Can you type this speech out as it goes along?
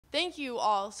Thank you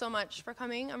all so much for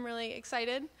coming. I'm really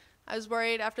excited. I was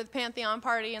worried after the Pantheon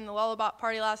party and the Lullabot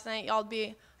party last night, y'all would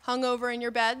be hungover in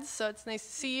your beds, so it's nice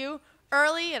to see you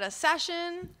early at a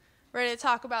session, ready to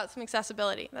talk about some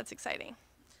accessibility. That's exciting.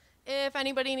 If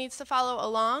anybody needs to follow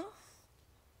along,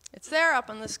 it's there up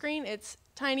on the screen. It's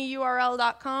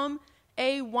tinyurl.com,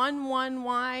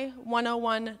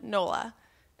 A11Y101 NOLA,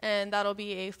 and that'll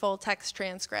be a full text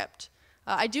transcript.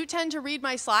 I do tend to read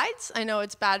my slides. I know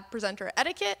it's bad presenter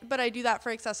etiquette, but I do that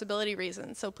for accessibility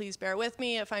reasons, so please bear with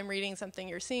me if I'm reading something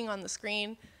you're seeing on the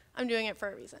screen. I'm doing it for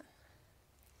a reason.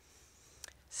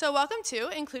 So welcome to,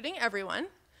 including everyone,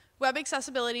 Web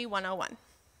Accessibility 101.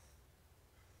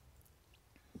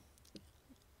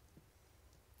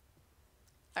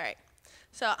 All right,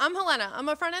 so I'm Helena. I'm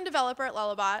a front-end developer at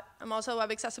Lullabot. I'm also a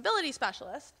web accessibility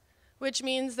specialist, which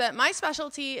means that my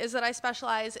specialty is that I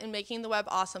specialize in making the web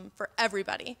awesome for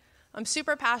everybody. I'm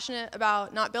super passionate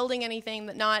about not building anything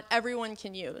that not everyone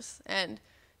can use. And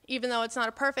even though it's not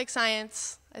a perfect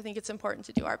science, I think it's important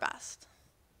to do our best.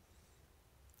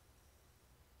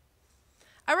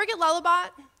 I work at Lullabot.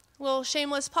 Little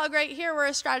shameless plug right here. We're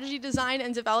a strategy design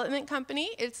and development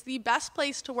company. It's the best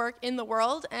place to work in the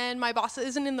world, and my boss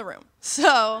isn't in the room.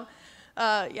 So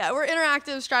yeah, we're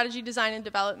interactive strategy design and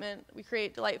development. We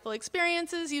create delightful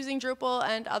experiences using Drupal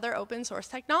and other open source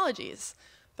technologies.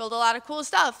 Build a lot of cool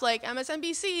stuff like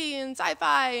MSNBC and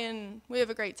sci-fi, and we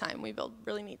have a great time. We build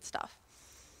really neat stuff.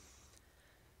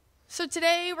 So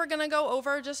today we're going to go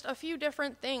over just a few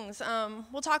different things.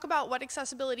 We'll talk about what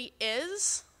accessibility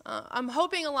is. I'm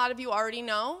hoping a lot of you already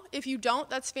know. If you don't,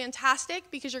 that's fantastic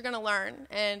because you're going to learn,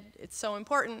 and it's so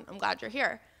important. I'm glad you're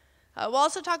here. We'll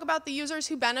also talk about the users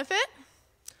who benefit.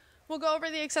 We'll go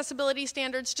over the accessibility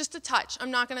standards just a touch.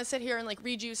 I'm not going to sit here and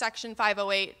read you section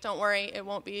 508. Don't worry, it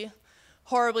won't be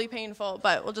horribly painful,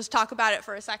 but we'll just talk about it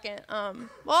for a second.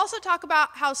 We'll also talk about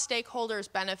how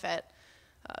stakeholders benefit.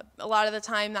 A lot of the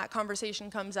time that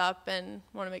conversation comes up, and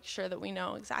want to make sure that we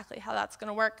know exactly how that's going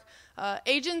to work.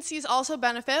 Agencies also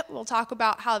benefit. We'll talk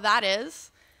about how that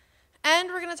is. And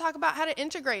we're going to talk about how to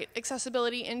integrate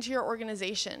accessibility into your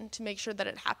organization to make sure that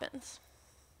it happens.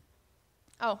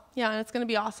 Oh, yeah, and it's going to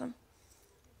be awesome.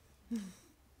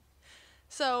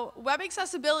 So web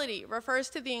accessibility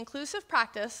refers to the inclusive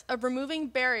practice of removing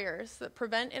barriers that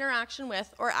prevent interaction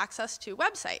with or access to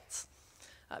websites.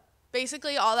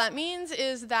 Basically, all that means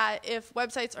is that if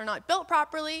websites are not built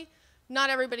properly, not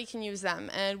everybody can use them,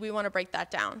 and we want to break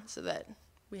that down so that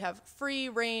we have free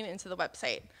reign into the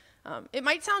website. It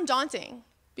might sound daunting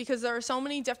because there are so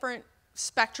many different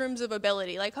spectrums of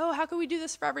ability, like, oh, how can we do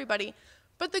this for everybody?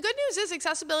 But the good news is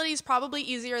accessibility is probably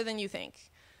easier than you think,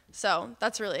 so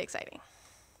that's really exciting.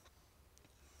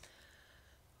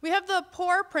 We have the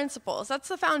POUR principles. That's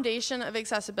the foundation of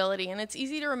accessibility, and it's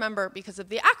easy to remember because of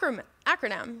the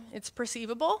acronym. It's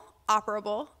perceivable,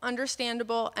 operable,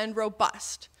 understandable, and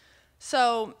robust.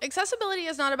 So accessibility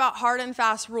is not about hard and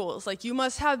fast rules, like you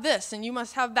must have this and you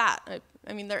must have that.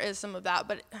 I mean, there is some of that,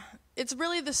 but it's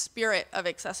really the spirit of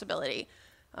accessibility.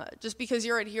 Just because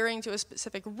you're adhering to a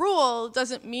specific rule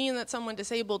doesn't mean that someone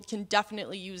disabled can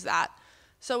definitely use that.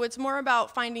 So it's more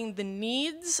about finding the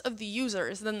needs of the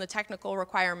users than the technical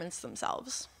requirements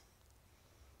themselves.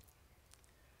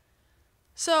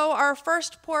 So our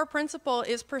first POUR principle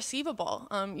is perceivable.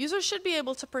 Users should be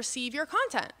able to perceive your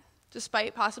content,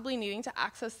 despite possibly needing to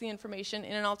access the information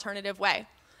in an alternative way.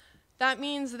 That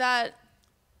means that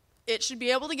it should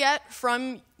be able to get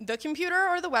from the computer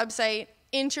or the website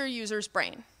into your user's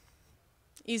brain.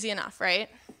 Easy enough, right?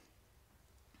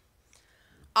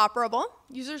 Operable.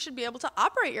 Users should be able to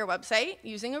operate your website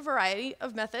using a variety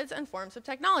of methods and forms of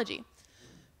technology.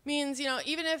 Means,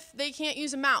 even if they can't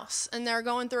use a mouse and they're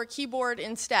going through a keyboard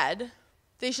instead,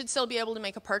 they should still be able to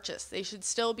make a purchase. They should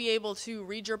still be able to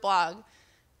read your blog.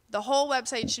 The whole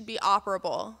website should be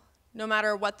operable, no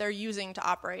matter what they're using to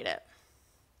operate it.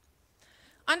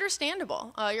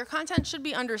 Understandable. Your content should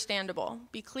be understandable.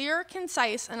 Be clear,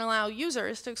 concise, and allow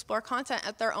users to explore content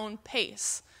at their own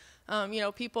pace.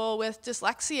 People with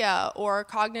dyslexia or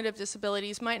cognitive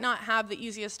disabilities might not have the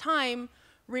easiest time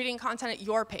reading content at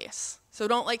your pace. So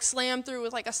don't slam through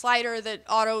with a slider that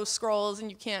auto scrolls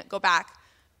and you can't go back.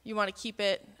 You want to keep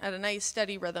it at a nice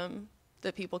steady rhythm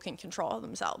that people can control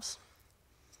themselves.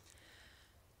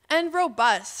 And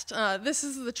robust. This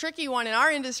is the tricky one in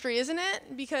our industry, isn't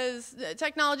it? Because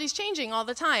technology is changing all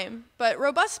the time. But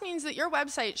robust means that your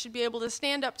website should be able to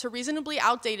stand up to reasonably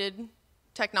outdated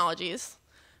technologies,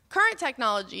 current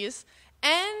technologies,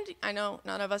 and I know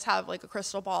none of us have a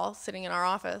crystal ball sitting in our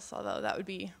office, although that would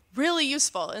be really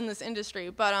useful in this industry,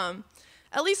 but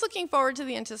at least looking forward to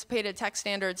the anticipated tech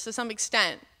standards to some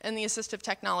extent and the assistive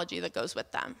technology that goes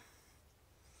with them.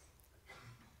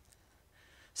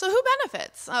 So who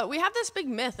benefits? We have this big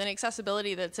myth in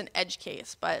accessibility that it's an edge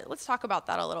case, but let's talk about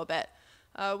that a little bit.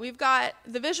 We've got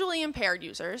the visually impaired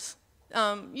users,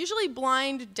 usually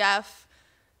blind, deaf.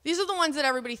 These are the ones that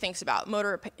everybody thinks about,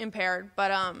 motor impaired,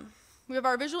 but we have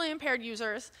our visually impaired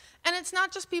users, and it's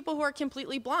not just people who are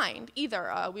completely blind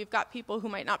either. We've got people who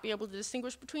might not be able to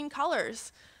distinguish between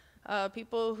colors,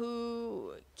 people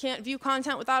who can't view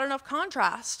content without enough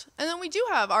contrast. And then we do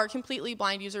have our completely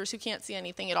blind users who can't see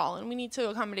anything at all, and we need to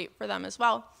accommodate for them as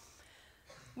well.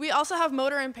 We also have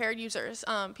motor impaired users,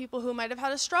 people who might have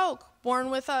had a stroke,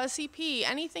 born with a CP,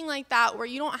 anything like that where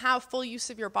you don't have full use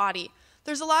of your body.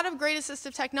 There's a lot of great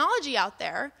assistive technology out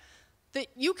there that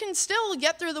you can still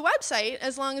get through the website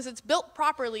as long as it's built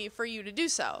properly for you to do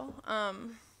so.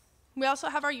 We also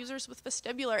have our users with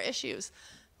vestibular issues.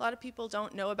 A lot of people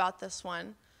don't know about this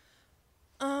one.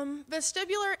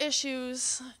 Vestibular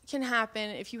issues can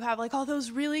happen if you have like all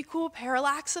those really cool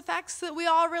parallax effects that we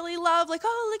all really love, like,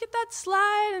 oh, look at that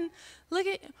slide, and look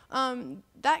at,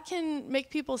 that can make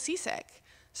people seasick.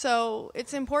 So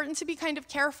it's important to be kind of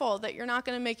careful that you're not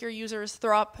going to make your users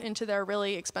throw up into their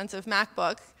really expensive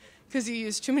MacBook because you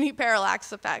use too many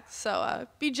parallax effects. So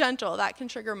be gentle. That can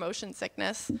trigger motion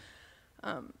sickness.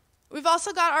 We've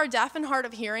also got our deaf and hard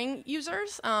of hearing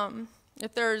users.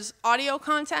 If there's audio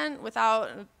content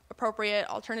without an appropriate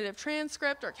alternative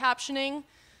transcript or captioning,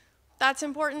 that's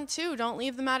important too. Don't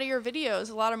leave them out of your videos.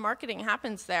 A lot of marketing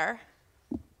happens there.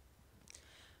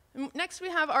 Next, we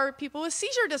have our people with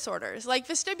seizure disorders, like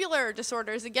vestibular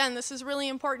disorders. Again, this is really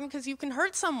important because you can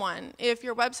hurt someone if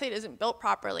your website isn't built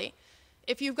properly.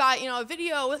 If you've got, a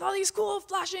video with all these cool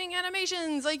flashing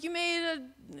animations, like you made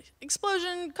an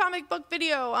explosion comic book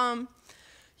video,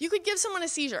 you could give someone a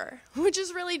seizure, which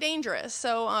is really dangerous.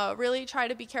 So really try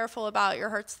to be careful about your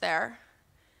hurts there.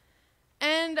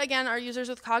 And again, our users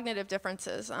with cognitive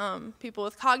differences. People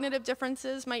with cognitive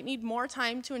differences might need more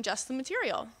time to ingest the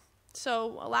material.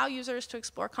 So allow users to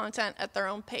explore content at their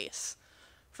own pace.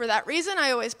 For that reason,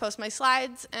 I always post my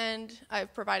slides, and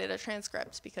I've provided a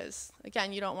transcript because,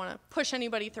 again, you don't want to push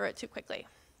anybody through it too quickly.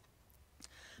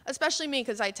 Especially me,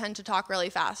 because I tend to talk really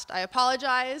fast. I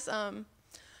apologize.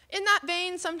 In that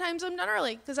vein, sometimes I'm done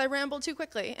early because I ramble too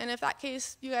quickly. And if that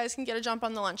case, you guys can get a jump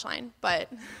on the lunch line. But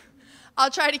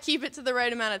I'll try to keep it to the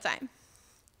right amount of time.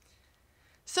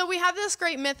 So we have this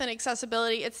great myth in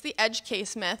accessibility. It's the edge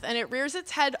case myth, and it rears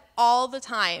its head all the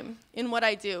time in what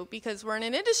I do because we're in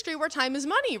an industry where time is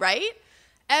money, right?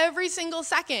 Every single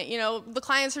second, the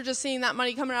clients are just seeing that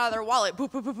money coming out of their wallet.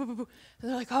 Boop, boop, boop, boop, boop. And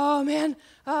they're like, oh, man,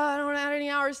 I don't want to add any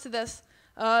hours to this.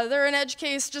 They're an edge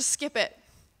case, just skip it.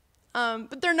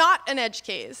 But they're not an edge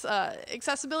case.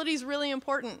 Accessibility is really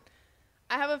important.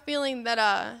 I have a feeling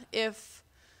that if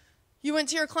you went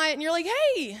to your client and you're like,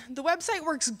 hey, the website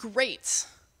works great,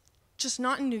 just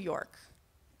not in New York.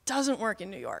 Doesn't work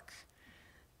in New York.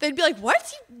 They'd be like,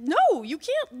 what? No, you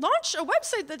can't launch a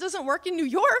website that doesn't work in New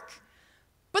York.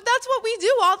 But that's what we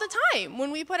do all the time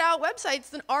when we put out websites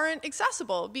that aren't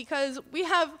accessible because we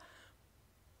have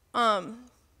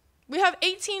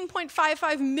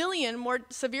 18.55 million more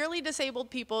severely disabled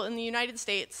people in the United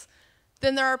States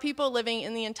than there are people living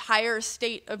in the entire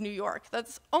state of New York.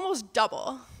 That's almost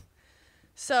double.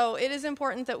 So it is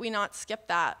important that we not skip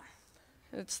that.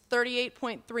 It's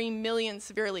 38.3 million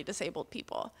severely disabled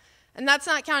people. And that's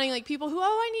not counting like people who, oh,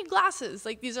 I need glasses.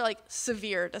 Like these are like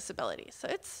severe disabilities. So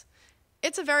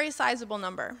it's a very sizable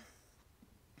number.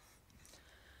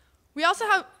 We also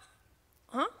have,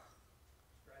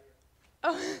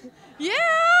 Oh, yeah!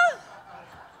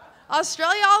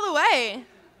 Australia all the way.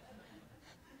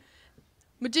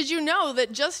 But did you know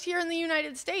that just here in the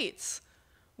United States,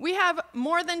 we have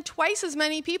more than twice as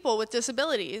many people with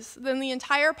disabilities than the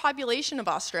entire population of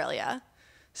Australia?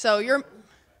 So you're,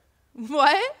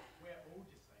 what?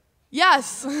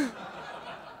 Yes.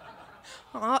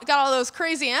 Got all those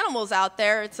crazy animals out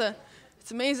there. It's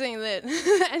amazing that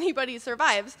anybody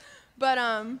survives. But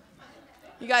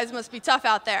you guys must be tough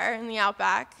out there in the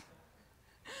outback.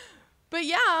 But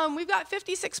yeah, we've got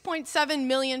 56.7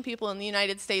 million people in the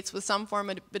United States with some form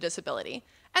of a disability.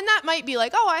 And that might be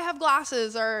like, oh, I have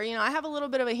glasses, or I have a little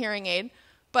bit of a hearing aid.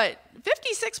 But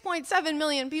 56.7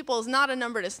 million people is not a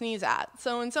number to sneeze at.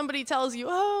 So when somebody tells you,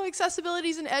 oh, accessibility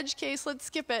is an edge case, let's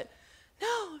skip it.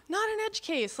 No, not an edge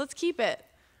case, let's keep it.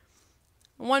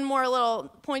 One more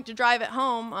little point to drive it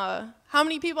home. How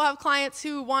many people have clients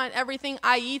who want everything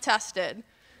IE tested?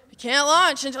 You can't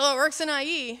launch until it works in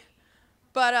IE.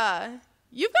 But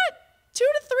you've got 2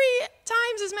 to 3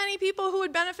 times as many people who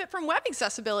would benefit from web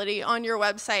accessibility on your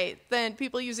website than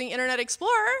people using Internet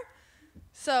Explorer.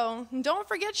 So don't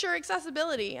forget your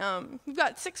accessibility. We've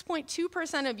got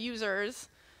 6.2% of users,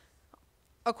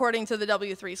 according to the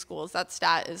W3 schools. That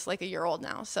stat is like a year old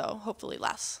now, so hopefully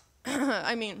less.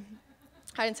 I mean,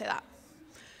 I didn't say that.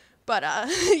 But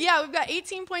yeah, we've got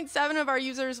 18.7% of our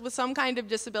users with some kind of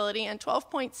disability and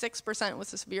 12.6%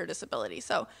 with a severe disability.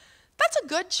 So that's a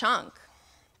good chunk.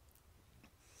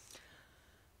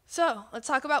 So let's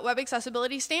talk about web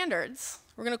accessibility standards.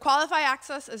 We're going to qualify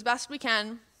access as best we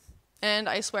can, and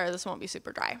I swear this won't be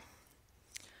super dry.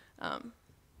 All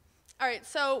right,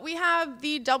 so we have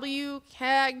the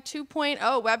WCAG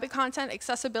 2.0 Web Content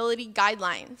Accessibility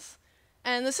Guidelines.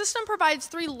 And the system provides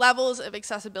 3 levels of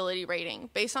accessibility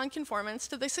rating based on conformance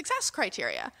to the success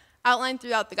criteria outlined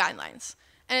throughout the guidelines.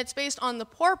 And it's based on the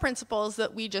core principles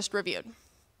that we just reviewed.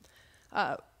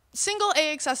 Single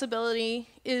A accessibility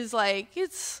is like,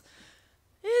 it's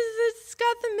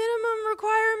got the minimum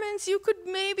requirements. You could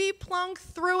maybe plunk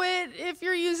through it if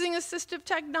you're using assistive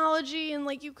technology, and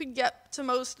like you could get to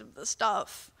most of the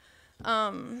stuff.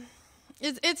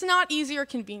 It's not easy or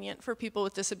convenient for people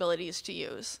with disabilities to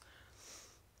use.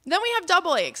 Then we have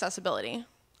double A accessibility.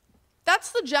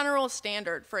 That's the general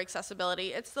standard for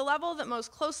accessibility. It's the level that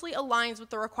most closely aligns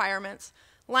with the requirements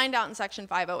lined out in Section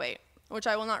 508, which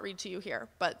I will not read to you here,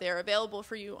 but they're available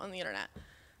for you on the internet.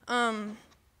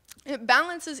 It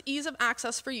balances ease of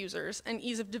access for users and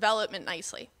ease of development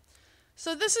nicely.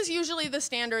 So this is usually the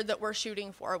standard that we're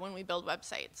shooting for when we build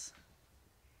websites.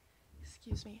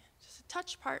 Excuse me, just a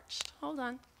touch parched. Hold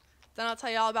on. Then I'll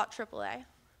tell you all about AAA.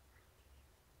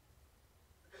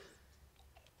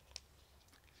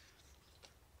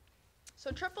 So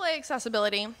AAA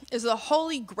accessibility is the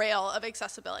holy grail of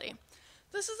accessibility.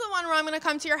 This is the one where I'm going to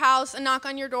come to your house and knock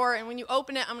on your door, and when you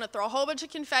open it, I'm going to throw a whole bunch of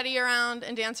confetti around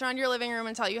and dance around your living room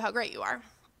and tell you how great you are.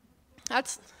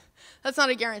 That's not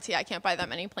a guarantee. I can't buy that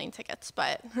many plane tickets,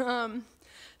 but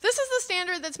this is the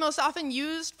standard that's most often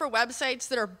used for websites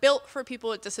that are built for people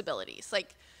with disabilities.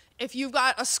 Like, if you've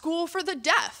got a school for the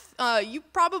deaf, you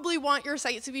probably want your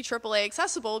site to be AAA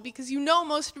accessible because you know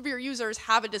most of your users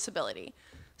have a disability.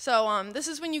 So this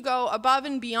is when you go above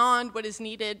and beyond what is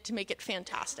needed to make it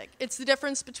fantastic. It's the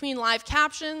difference between live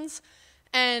captions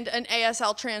and an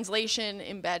ASL translation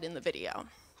embed in the video.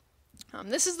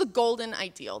 This is the golden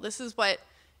ideal. This is what,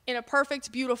 in a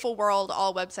perfect, beautiful world,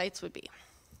 all websites would be.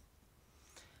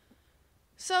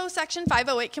 So Section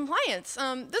 508 compliance.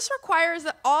 This requires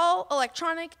that all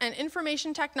electronic and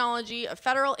information technology of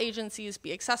federal agencies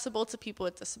be accessible to people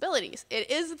with disabilities.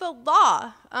 It is the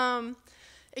law.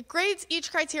 It grades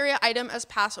each criteria item as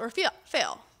pass or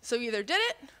fail. So you either did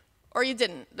it or you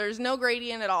didn't. There's no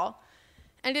gradient at all.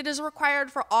 And it is required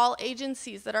for all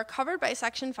agencies that are covered by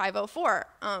Section 504.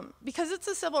 Because it's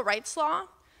a civil rights law,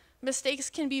 mistakes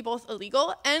can be both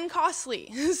illegal and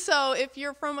costly. So if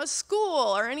you're from a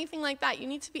school or anything like that, you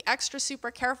need to be extra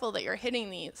super careful that you're hitting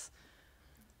these.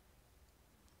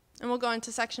 And we'll go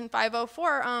into Section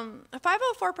 504.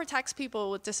 504 protects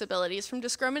people with disabilities from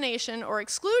discrimination or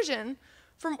exclusion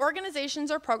from organizations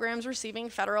or programs receiving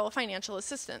federal financial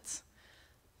assistance.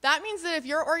 That means that if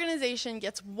your organization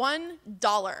gets $1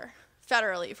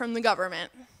 federally from the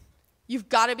government, you've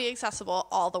got to be accessible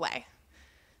all the way.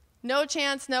 No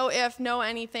chance, no if, no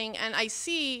anything. And I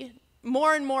see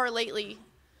more and more lately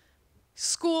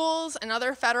schools and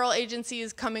other federal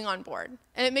agencies coming on board.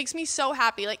 And it makes me so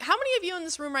happy. Like, how many of you in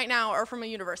this room right now are from a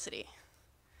university?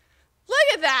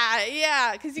 Look at that.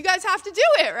 Yeah, because you guys have to do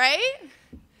it, right?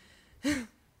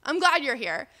 I'm glad you're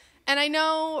here. And I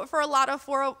know for a lot of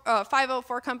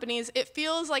 504 companies, it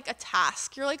feels like a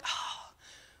task. You're like, oh,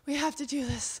 we have to do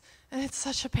this, and it's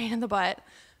such a pain in the butt.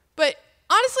 But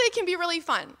honestly, it can be really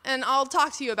fun, and I'll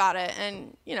talk to you about it.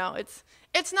 And you know,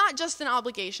 it's not just an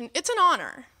obligation, it's an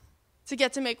honor to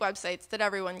get to make websites that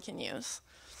everyone can use.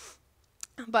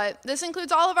 But this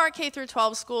includes all of our K through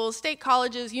 12 schools, state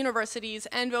colleges, universities,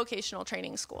 and vocational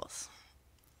training schools.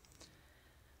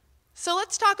 So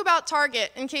let's talk about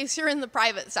Target in case you're in the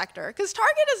private sector, because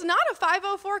Target is not a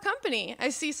 504 company. I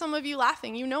see some of you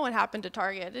laughing. You know what happened to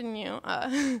Target, didn't you?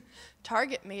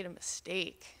 Target made a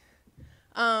mistake.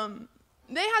 They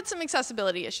had some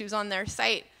accessibility issues on their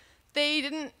site. They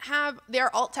didn't have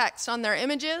their alt text on their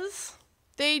images.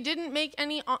 They didn't make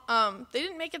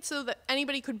it so that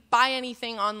anybody could buy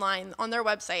anything online on their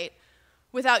website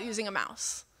without using a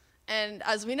mouse. And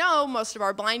as we know, most of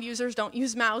our blind users don't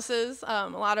use mouses. A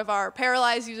lot of our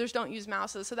paralyzed users don't use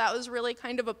mouses. So that was really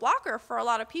kind of a blocker for a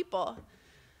lot of people.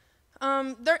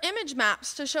 Their image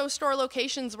maps to show store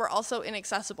locations were also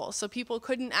inaccessible. So people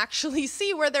couldn't actually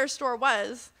see where their store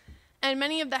was. and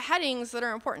many of the headings that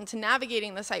are important to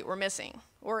navigating the site were missing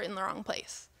or in the wrong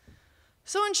place.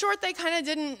 So in short, they kind of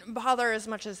didn't bother as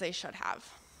much as they should have.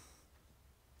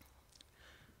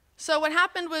 So what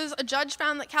happened was a judge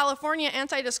found that California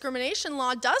anti-discrimination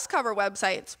law does cover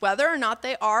websites, whether or not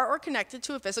they are or connected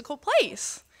to a physical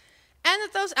place, and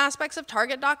that those aspects of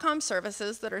Target.com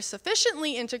services that are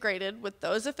sufficiently integrated with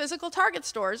those of physical Target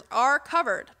stores are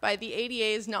covered by the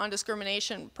ADA's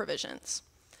non-discrimination provisions.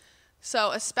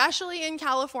 So especially in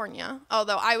California,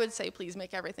 although I would say please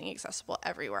make everything accessible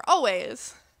everywhere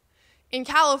always, in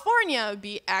California,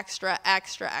 be extra,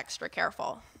 extra, extra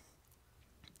careful.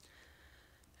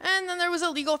 And then there was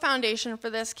a legal foundation for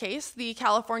this case. The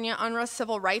California Unrest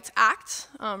Civil Rights Act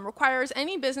requires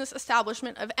any business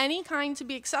establishment of any kind to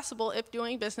be accessible if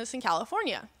doing business in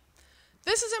California.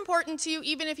 This is important to you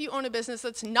even if you own a business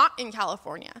that's not in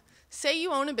California. Say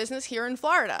you own a business here in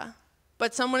Florida,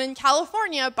 but someone in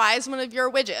California buys one of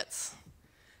your widgets.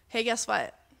 Hey, guess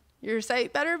what? Your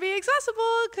site better be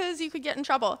accessible because you could get in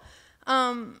trouble.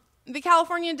 The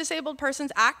California Disabled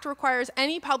Persons Act requires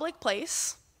any public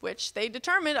place, which they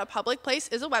determine a public place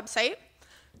is a website,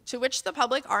 to which the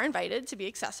public are invited to be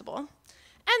accessible, and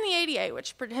the ADA,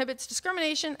 which prohibits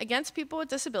discrimination against people with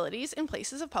disabilities in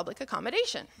places of public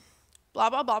accommodation. Blah,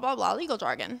 blah, blah, blah, blah, legal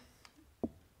jargon.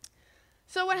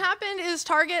 So what happened is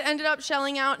Target ended up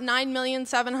shelling out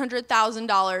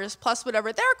 $9,700,000 plus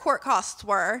whatever their court costs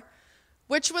were,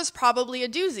 which was probably a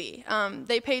doozy.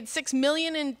 They paid $6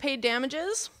 million in paid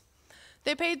damages.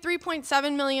 They paid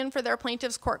 $3.7 million for their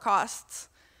plaintiff's court costs.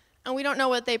 And we don't know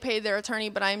what they paid their attorney,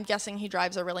 but I'm guessing he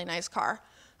drives a really nice car.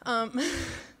 The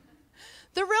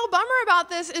real bummer about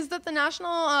this is that the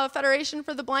National Federation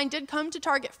for the Blind did come to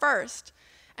Target first.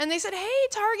 And they said, hey,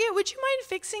 Target, would you mind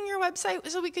fixing your website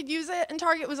so we could use it? And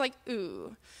Target was like,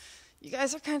 ooh, you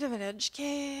guys are kind of an edge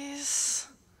case.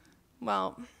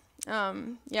 Well,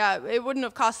 yeah, it wouldn't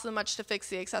have cost them much to fix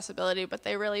the accessibility, but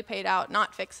they really paid out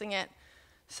not fixing it.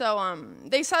 So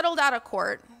they settled out of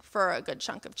court for a good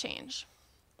chunk of change.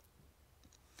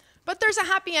 But there's a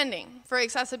happy ending for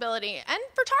accessibility and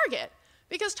for Target,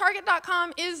 because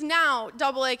Target.com is now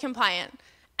AA compliant.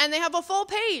 And they have a full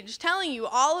page telling you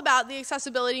all about the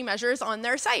accessibility measures on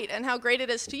their site and how great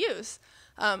it is to use.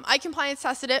 I compliance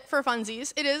tested it for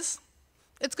funsies.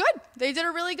 It's good. They did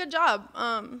a really good job.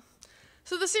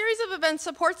 So the series of events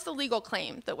supports the legal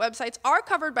claim that websites are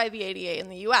covered by the ADA in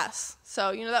the US.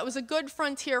 So, that was a good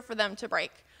frontier for them to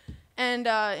break. And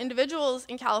individuals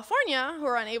in California who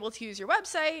are unable to use your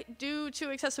website due to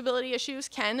accessibility issues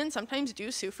can and sometimes do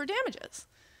sue for damages,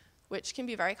 which can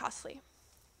be very costly.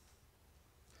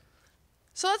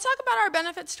 So let's talk about our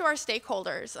benefits to our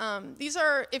stakeholders. These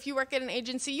are, if you work at an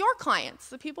agency, your clients,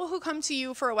 the people who come to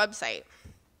you for a website.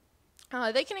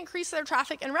 They can increase their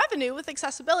traffic and revenue with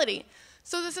accessibility.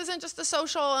 So this isn't just a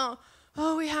social,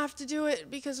 oh, we have to do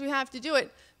it because we have to do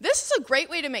it. This is a great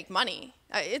way to make money.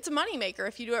 It's a money maker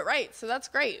if you do it right, so that's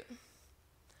great.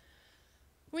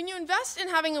 When you invest in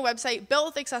having a website built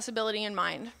with accessibility in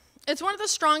mind, it's one of the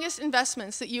strongest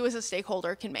investments that you as a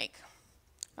stakeholder can make.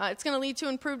 It's going to lead to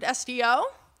improved SEO,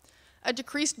 a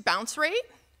decreased bounce rate,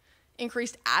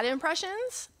 increased ad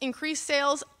impressions, increased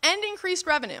sales, and increased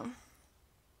revenue.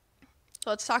 So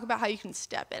let's talk about how you can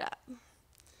step it up.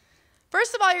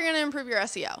 First of all, you're going to improve your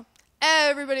SEO.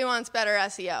 Everybody wants better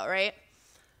SEO, right?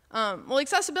 Well,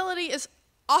 accessibility is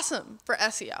awesome for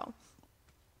SEO.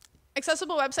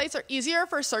 Accessible websites are easier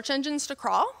for search engines to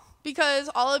crawl because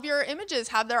all of your images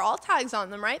have their alt tags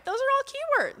on them, right? Those are all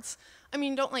keywords. I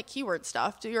mean, don't like keyword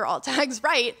stuff, do your alt tags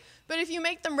right, but if you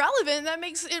make them relevant, that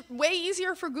makes it way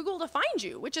easier for Google to find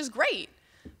you, which is great,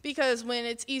 because when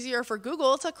it's easier for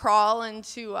Google to crawl and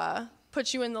to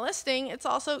put you in the listing, it's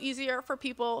also easier for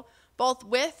people both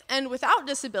with and without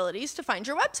disabilities to find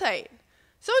your website.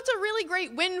 So it's a really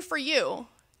great win for you,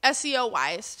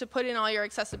 SEO-wise, to put in all your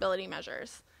accessibility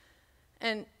measures.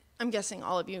 And I'm guessing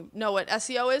all of you know what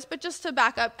SEO is, but just to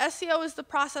back up, SEO is the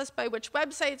process by which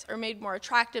websites are made more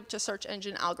attractive to search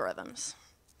engine algorithms.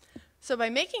 So by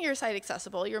making your site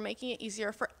accessible, you're making it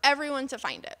easier for everyone to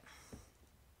find it.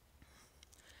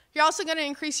 You're also going to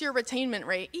increase your retainment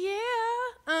rate.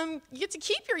 Yeah, you get to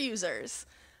keep your users.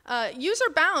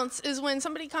 User bounce is when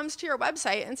somebody comes to your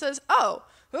website and says, oh,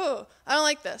 I don't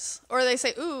like this. Or they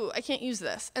say, ooh, I can't use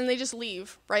this. And they just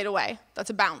leave right away.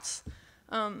 That's a bounce.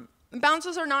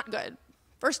 Bounces are not good.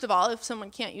 First of all, if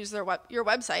someone can't use your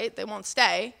website, they won't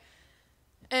stay.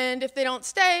 And if they don't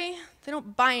stay, they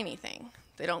don't buy anything.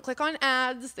 They don't click on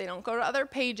ads. They don't go to other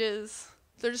pages.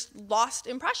 They're just lost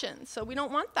impressions. So we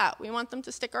don't want that. We want them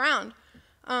to stick around.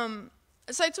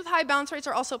 Sites with high bounce rates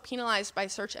are also penalized by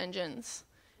search engines.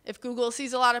 If Google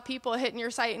sees a lot of people hitting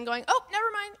your site and going, oh,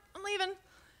 never mind, I'm leaving,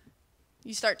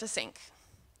 you start to sink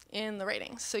in the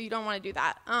ratings. So you don't want to do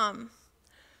that.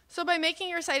 So by making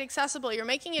your site accessible, you're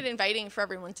making it inviting for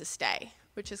everyone to stay,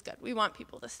 which is good. We want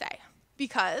people to stay.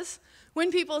 Because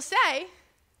when people stay,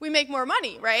 we make more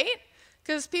money, right?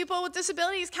 Because people with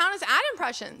disabilities count as ad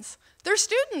impressions. They're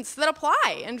students that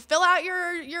apply and fill out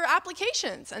your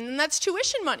applications, and that's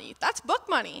tuition money. That's book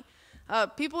money.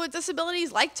 People with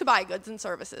disabilities like to buy goods and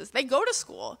services. They go to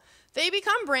school. They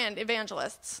become brand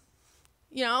evangelists.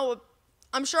 You know,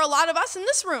 I'm sure a lot of us in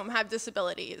this room have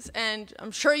disabilities, and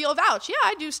I'm sure you'll vouch, yeah,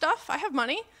 I do stuff, I have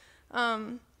money.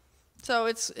 So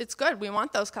it's good, we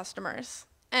want those customers.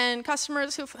 And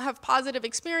customers who have positive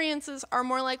experiences are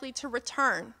more likely to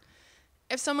return.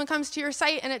 If someone comes to your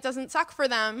site and it doesn't suck for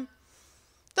them,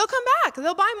 they'll come back,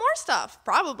 they'll buy more stuff,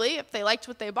 probably, if they liked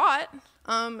what they bought.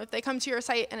 If they come to your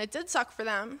site and it did suck for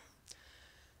them,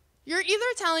 you're either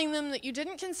telling them that you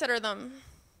didn't consider them,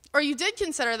 or you did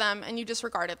consider them and you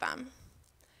disregarded them.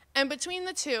 And between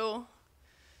the two,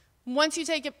 once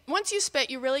you spit,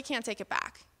 you really can't take it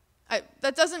back.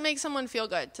 That doesn't make someone feel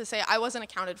good to say, I wasn't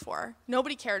accounted for.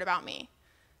 Nobody cared about me.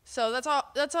 So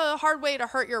that's a hard way to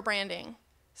hurt your branding.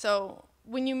 So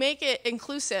when you make it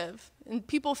inclusive and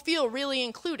people feel really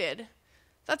included,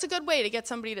 that's a good way to get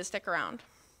somebody to stick around.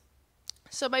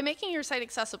 So by making your site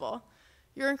accessible,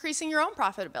 you're increasing your own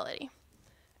profitability.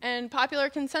 And popular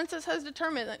consensus has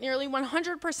determined that nearly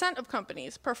 100% of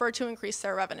companies prefer to increase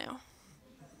their revenue.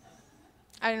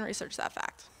 I didn't research that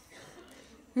fact.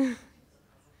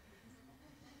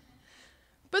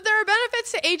 But there are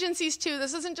benefits to agencies too.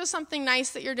 This isn't just something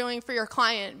nice that you're doing for your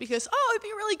client because, oh, it'd be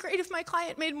really great if my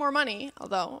client made more money.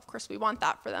 Although, of course, we want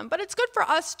that for them. But it's good for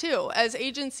us too, as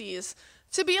agencies,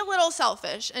 to be a little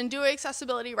selfish and do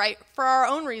accessibility right for our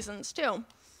own reasons too.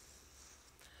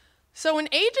 So when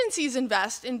agencies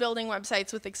invest in building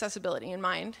websites with accessibility in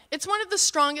mind, it's one of the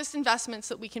strongest investments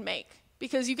that we can make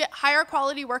because you get higher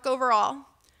quality work overall,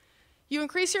 you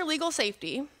increase your legal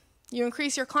safety, you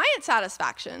increase your client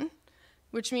satisfaction,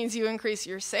 which means you increase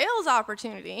your sales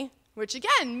opportunity, which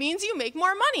again means you make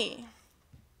more money.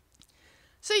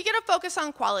 So you get to focus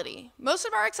on quality. Most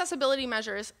of our accessibility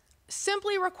measures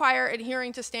simply require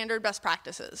adhering to standard best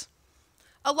practices.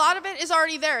 A lot of it is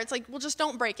already there. It's like, well, just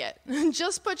don't break it.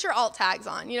 Just put your alt tags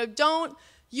on. You know, don't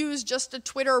use just a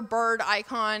Twitter bird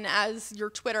icon as your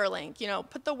Twitter link. You know,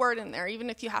 put the word in there, even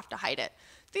if you have to hide it.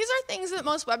 These are things that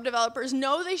most web developers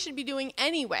know they should be doing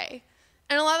anyway.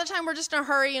 And a lot of the time we're just in a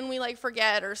hurry and we like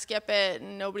forget or skip it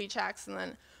and nobody checks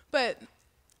but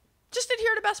just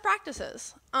adhere to best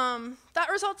practices. That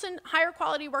results in higher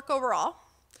quality work overall,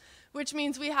 which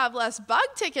means we have less bug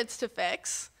tickets to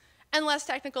fix and less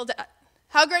technical debt.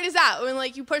 How great is that? When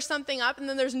like you push something up and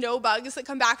then there's no bugs that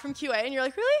come back from QA and you're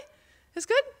like, really? It's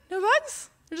good? No bugs?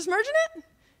 We're just merging it?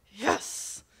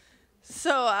 Yes.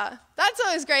 So that's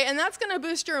always great, and that's going to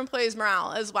boost your employees'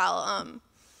 morale as well. And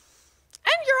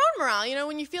your own morale, you know,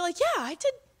 when you feel like, yeah, I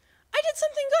did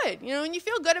something good. You know, when you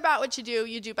feel good about what you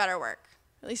do better work,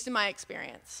 at least in my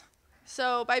experience.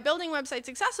 So by building websites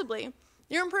accessibly,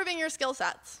 you're improving your skill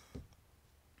sets.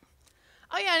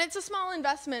 Oh yeah, and it's a small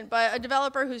investment, but a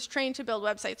developer who's trained to build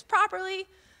websites properly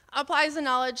applies the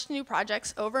knowledge to new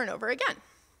projects over and over again.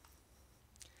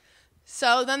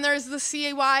 So then there's the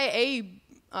CYA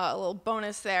little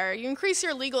bonus there. You increase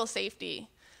your legal safety.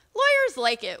 Lawyers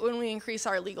like it when we increase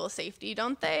our legal safety,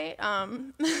 don't they?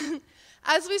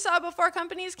 As we saw before,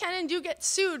 companies can and do get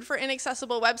sued for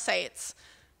inaccessible websites.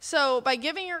 So by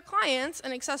giving your clients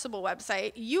an accessible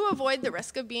website, you avoid the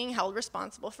risk of being held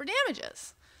responsible for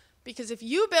damages. Because if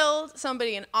you build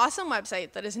somebody an awesome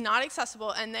website that is not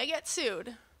accessible and they get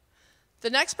sued, the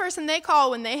next person they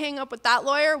call when they hang up with that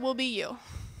lawyer will be you.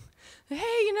 Hey,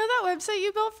 you know that website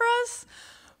you built for us?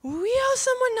 We owe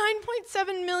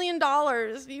someone $9.7 million.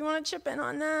 Do you want to chip in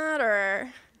on that?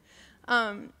 Or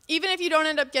even if you don't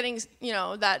end up getting, you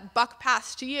know, that buck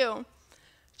passed to you,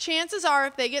 chances are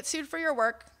if they get sued for your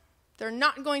work, they're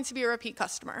not going to be a repeat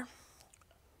customer.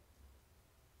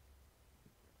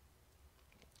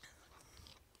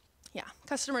 Yeah,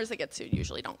 customers that get sued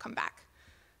usually don't come back.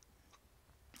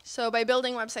 So by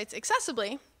building websites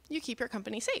accessibly, you keep your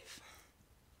company safe.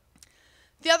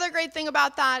 The other great thing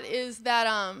about that is that,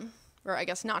 or I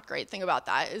guess not great thing about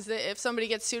that, is that if somebody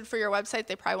gets sued for your website,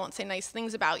 they probably won't say nice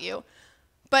things about you.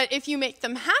 But if you make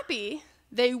them happy,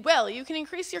 they will. You can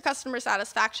increase your customer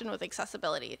satisfaction with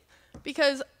accessibility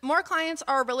because more clients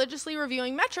are religiously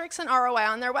reviewing metrics and ROI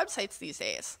on their websites these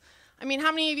days. I mean, how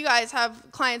many of you guys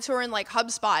have clients who are in like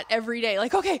HubSpot every day?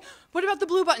 Like, okay, what about the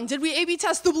blue button? Did we A/B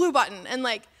test the blue button? And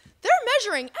like, they're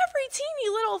measuring every teeny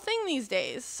little thing these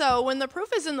days. So when the proof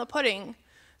is in the pudding,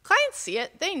 clients see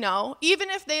it, they know. Even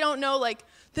if they don't know, like,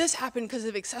 this happened because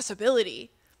of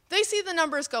accessibility, they see the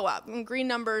numbers go up, and green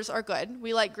numbers are good.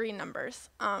 We like green numbers.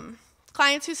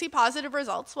 Clients who see positive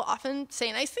results will often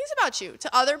say nice things about you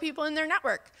to other people in their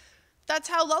network. That's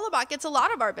how Lullabot gets a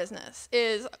lot of our business,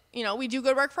 is, we do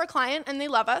good work for a client, and they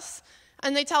love us,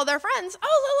 and they tell their friends, oh,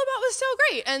 Lullabot was so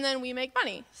great, and then we make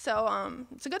money. So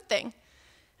it's a good thing.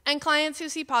 And clients who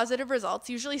see positive results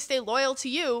usually stay loyal to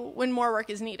you when more work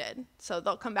is needed, so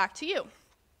they'll come back to you.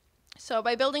 So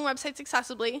by building websites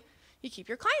accessibly, you keep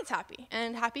your clients happy,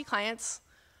 and happy clients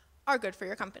are good for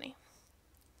your company.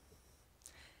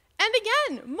 And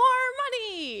again, more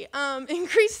money.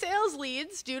 Increased sales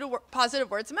leads due to positive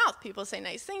words of mouth. People say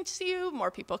nice things to you,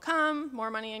 more people come, more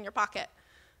money in your pocket.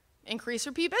 Increase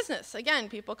repeat business. Again,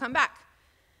 people come back.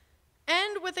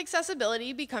 And with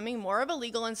accessibility becoming more of a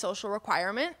legal and social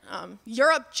requirement,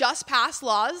 Europe just passed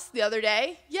laws the other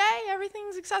day. Yay,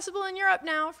 everything's accessible in Europe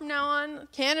now from now on.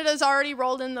 Canada's already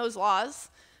rolled in those laws.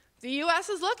 The US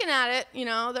is looking at it,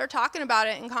 they're talking about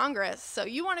it in Congress. So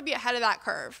you want to be ahead of that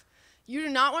curve. You do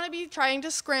not want to be trying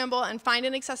to scramble and find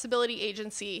an accessibility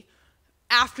agency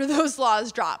after those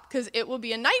laws drop, because it will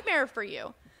be a nightmare for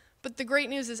you. But the great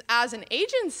news is, as an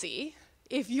agency,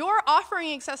 if you're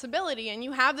offering accessibility and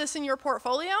you have this in your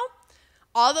portfolio,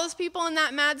 all those people in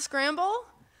that mad scramble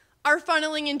are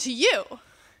funneling into you.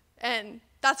 And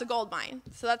that's a gold mine.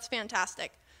 So that's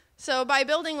fantastic. So by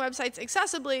building websites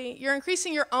accessibly, you're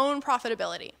increasing your own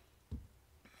profitability.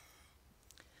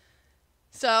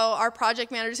 So our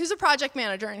project managers, who's a project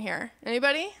manager in here?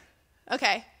 Anybody?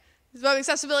 Okay. Does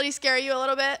accessibility scare you a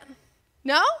little bit?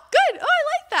 No? Good. Oh,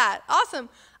 I like that. Awesome.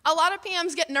 A lot of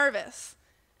PMs get nervous.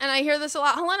 And I hear this a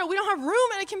lot. Helena, we don't have room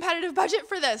in a competitive budget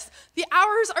for this. The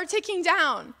hours are ticking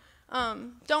down.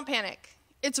 Don't panic.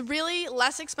 It's really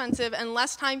less expensive and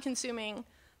less time consuming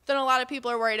than a lot of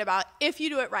people are worried about if you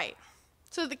do it right.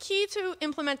 So the key to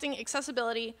implementing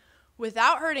accessibility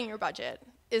without hurting your budget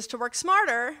is to work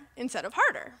smarter instead of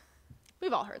harder.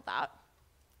 We've all heard that.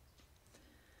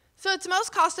 So it's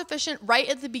most cost efficient right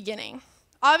at the beginning.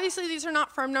 Obviously, these are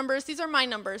not firm numbers. These are my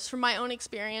numbers from my own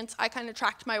experience. I kind of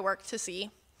tracked my work to see.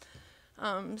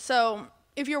 So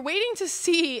if you're waiting to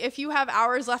see if you have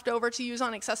hours left over to use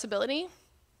on accessibility,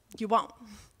 you won't.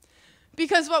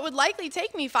 Because what would likely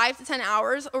take me 5 to 10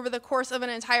 hours over the course of an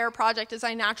entire project as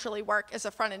I naturally work as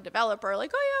a front-end developer,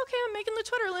 like, oh yeah, okay, I'm making the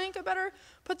Twitter link, I better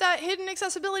put that hidden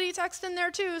accessibility text in there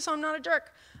too so I'm not a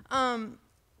jerk.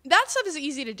 That stuff is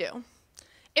easy to do.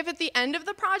 If at the end of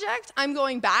the project I'm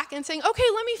going back and saying, okay,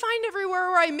 let me find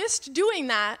everywhere where I missed doing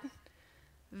that,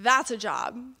 that's a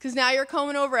job. Because now you're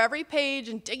combing over every page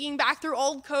and digging back through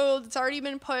old code that's already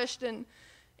been pushed, and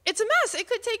it's a mess. It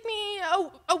could take me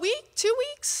a week, 2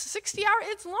 weeks, 60 hours.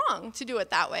 It's long to do it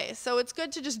that way. So it's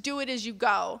good to just do it as you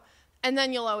go, and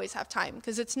then you'll always have time,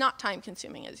 because it's not time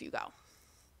consuming as you go.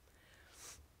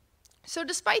 So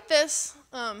despite this,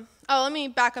 let me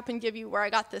back up and give you where I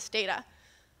got this data.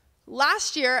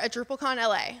 Last year at DrupalCon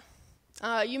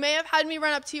LA, you may have had me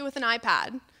run up to you with an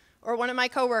iPad or one of my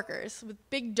coworkers with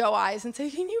big doe eyes and say,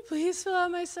 can you please fill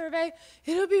out my survey?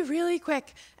 It'll be really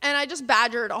quick. And I just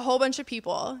badgered a whole bunch of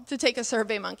people to take a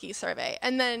SurveyMonkey survey.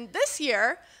 And then this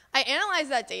year, I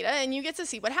analyzed that data, and you get to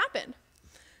see what happened.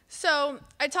 So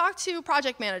I talked to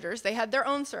project managers. They had their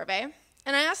own survey.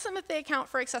 And I asked them if they account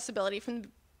for accessibility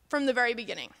from the very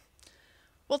beginning.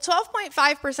 Well,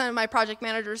 12.5% of my project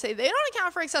managers say they don't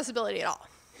account for accessibility at all.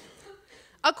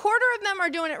 A quarter of them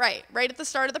are doing it right at the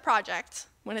start of the project,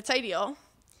 when it's ideal.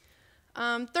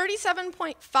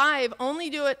 37.5 only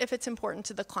do it if it's important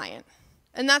to the client.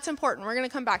 And that's important. We're going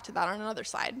to come back to that on another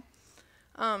slide.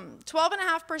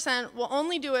 12.5% will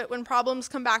only do it when problems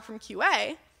come back from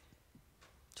QA.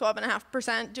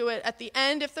 12.5% do it at the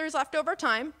end if there's leftover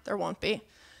time. There won't be.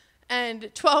 And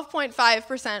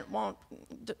 12.5% won't,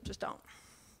 just don't.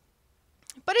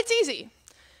 But it's easy.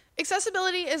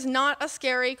 Accessibility is not a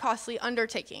scary, costly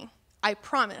undertaking. I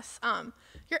promise.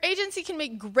 Your agency can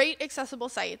make great accessible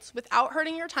sites without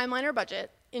hurting your timeline or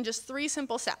budget in just 3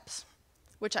 simple steps,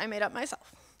 which I made up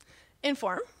myself.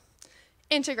 Inform,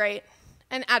 integrate,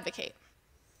 and advocate.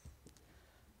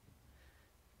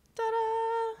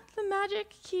 Ta-da! The magic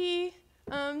key.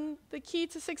 The key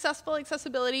to successful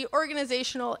accessibility,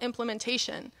 organizational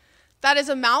implementation. That is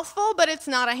a mouthful, but it's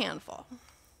not a handful.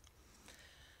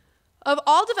 Of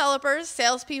all developers,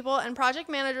 salespeople, and project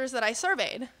managers that I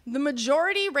surveyed, the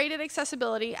majority rated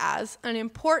accessibility as an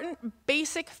important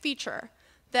basic feature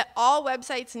that all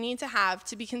websites need to have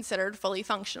to be considered fully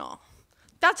functional.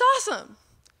 That's awesome.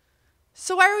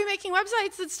 So why are we making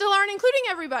websites that still aren't including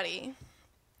everybody?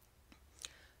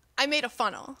 I made a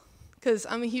funnel because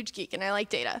I'm a huge geek and I like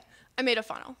data. I made a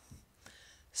funnel.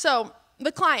 So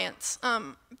the clients,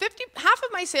 half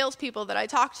of my salespeople that I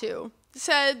talked to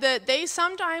said that they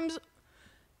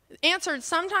answered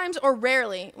sometimes or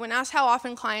rarely when asked how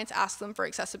often clients ask them for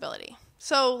accessibility.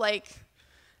 So like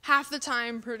half the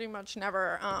time, pretty much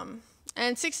never.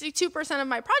 And 62% of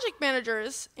my project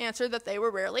managers answered that they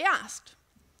were rarely asked.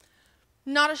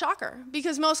 Not a shocker,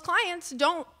 because most clients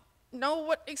don't know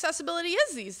what accessibility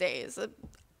is these days.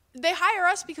 They hire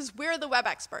us because we're the web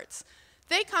experts.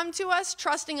 They come to us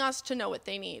trusting us to know what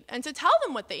they need and to tell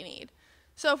them what they need.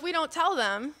 So if we don't tell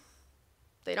them,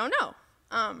 they don't know.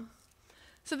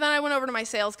 So then I went over to my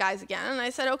sales guys again, and I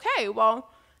said, okay,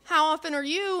 well, how often are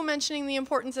you mentioning the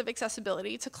importance of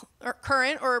accessibility to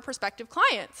current or prospective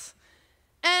clients?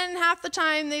 And half the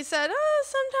time they said,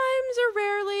 sometimes or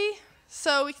rarely.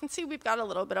 So we can see we've got a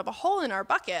little bit of a hole in our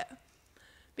bucket.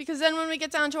 Because then when we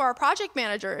get down to our project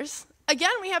managers,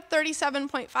 again, we have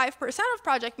 37.5% of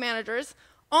project managers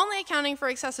only accounting for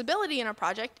accessibility in a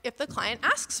project if the client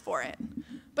asks for it.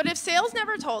 But if sales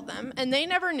never told them and they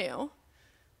never knew,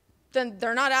 then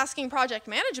they're not asking project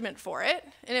management for it.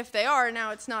 And if they are,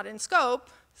 now it's not in scope.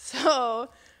 So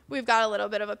we've got a little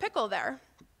bit of a pickle there.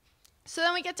 So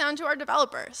then we get down to our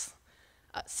developers.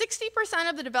 60%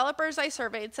 of the developers I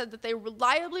surveyed said that they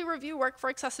reliably review work for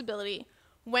accessibility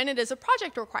when it is a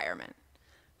project requirement.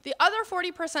 The other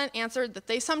 40% answered that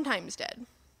they sometimes did.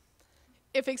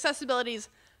 If accessibility is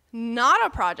not a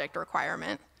project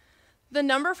requirement, the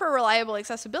number for reliable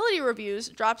accessibility reviews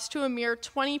drops to a mere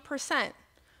 20%,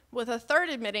 with a third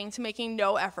admitting to making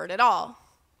no effort at all.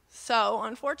 So,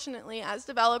 unfortunately, as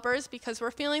developers, because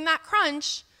we're feeling that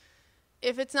crunch,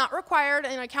 if it's not required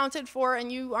and accounted for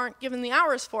and you aren't given the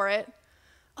hours for it,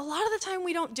 a lot of the time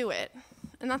we don't do it,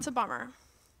 and that's a bummer.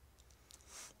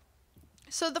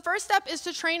 So the first step is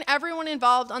to train everyone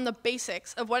involved on the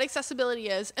basics of what accessibility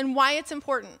is and why it's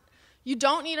important. You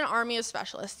don't need an army of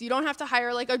specialists. You don't have to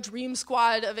hire like a dream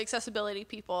squad of accessibility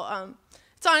people.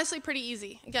 It's honestly pretty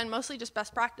easy. Again, mostly just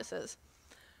best practices.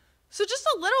 So just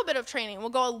a little bit of training will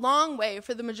go a long way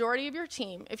for the majority of your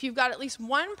team if you've got at least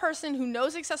one person who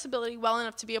knows accessibility well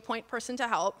enough to be a point person to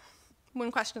help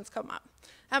when questions come up.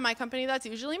 At my company, that's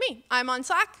usually me. I'm on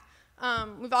Slack.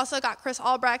 We've also got Chris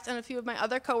Albrecht and a few of my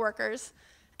other coworkers,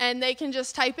 and they can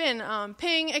just type in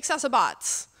ping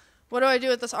accessibots. What do I do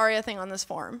with this ARIA thing on this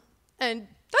form? And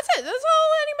that's it. That's all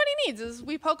anybody needs is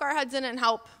we poke our heads in and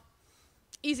help.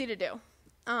 Easy to do.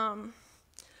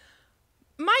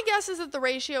 My guess is that the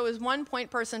ratio is 1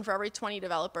 point person for every 20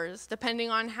 developers,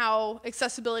 depending on how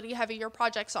accessibility heavy your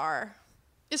projects are,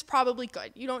 is probably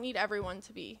good. You don't need everyone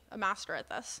to be a master at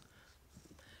this.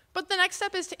 But the next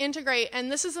step is to integrate,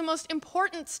 and this is the most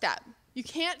important step. You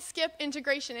can't skip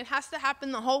integration. It has to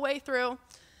happen the whole way through.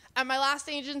 At my last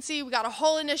agency, we got a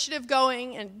whole initiative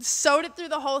going and sewed it through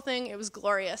the whole thing. It was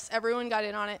glorious. Everyone got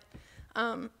in on it.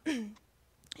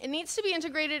 It needs to be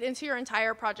integrated into your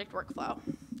entire project workflow.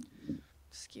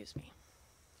 Excuse me.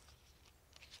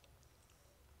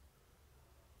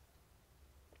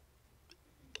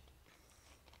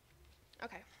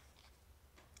 Okay.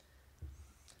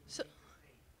 So,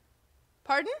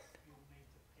 pardon?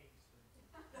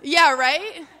 Yeah,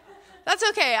 right? That's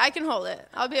okay. I can hold it.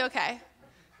 I'll be okay.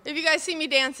 If you guys see me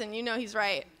dancing, you know he's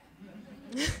right.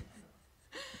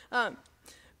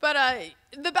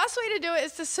 The best way to do it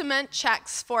is to cement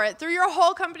checks for it through your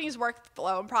whole company's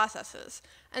workflow and processes.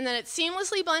 And then it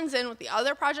seamlessly blends in with the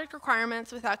other project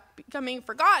requirements without becoming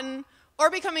forgotten or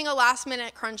becoming a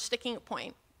last-minute crunch sticking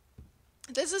point.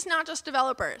 This is not just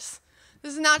developers.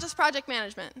 This is not just project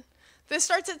management. This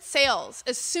starts at sales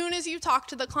as soon as you talk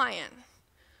to the client.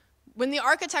 When the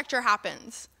architecture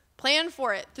happens, plan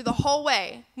for it through the whole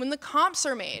way. When the comps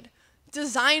are made,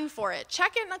 design for it.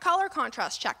 Check it in a color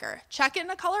contrast checker. Check it in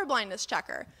a color blindness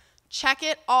checker. Check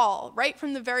it all right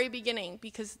from the very beginning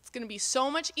because it's going to be so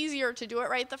much easier to do it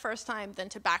right the first time than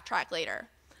to backtrack later.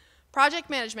 Project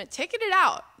management, ticket it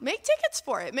out. Make tickets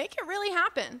for it. Make it really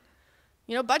happen.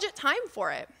 Budget time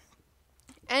for it.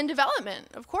 And development,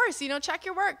 of course, check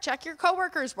your work. Check your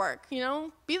coworkers' work. Be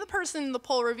the person in the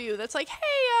poll review that's like, hey,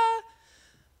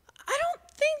 I don't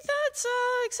think that's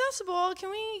accessible. Can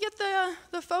we get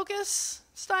the focus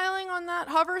styling on that,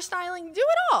 hover styling? Do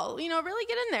it all, really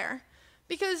get in there.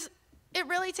 Because it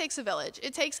really takes a village.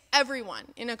 It takes everyone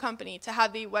in a company to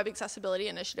have the Web Accessibility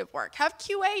Initiative work. Have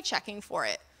QA checking for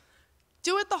it.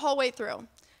 Do it the whole way through.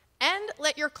 And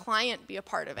let your client be a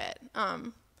part of it.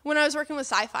 When I was working with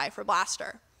Sci-Fi for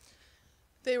Blaster,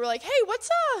 they were like, hey, what's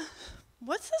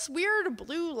this weird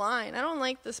blue line? I don't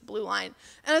like this blue line.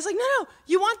 And I was like, no,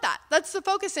 you want that. That's the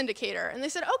focus indicator. And they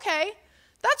said, okay.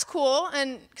 that's cool.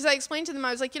 And because I explained to them,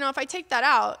 I was like, if I take that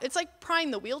out, it's like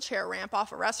prying the wheelchair ramp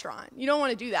off a restaurant. You don't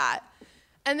want to do that.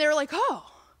 And they were like, oh,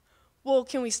 well,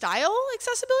 can we style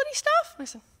accessibility stuff? And I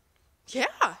said, yeah,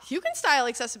 you can style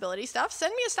accessibility stuff.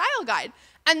 Send me a style guide.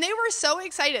 And they were so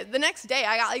excited. The next day,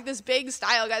 I got like this big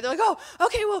style guide. They're like, oh,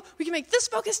 okay, well, we can make this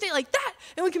focus state like that,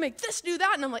 and we can make this do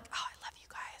that. And I'm like, oh, I love you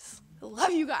guys. I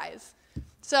love you guys.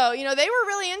 So, they were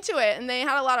really into it, and they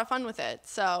had a lot of fun with it.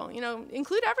 So,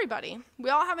 include everybody. We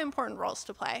all have important roles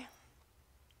to play.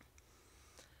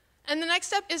 And the next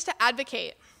step is to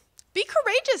advocate. Be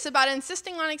courageous about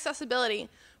insisting on accessibility.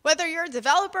 Whether you're a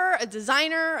developer, a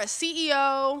designer, a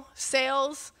CEO,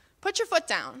 sales, put your foot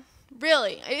down.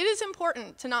 Really, it is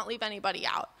important to not leave anybody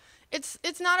out.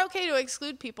 It's not okay to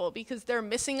exclude people because they're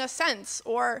missing a sense,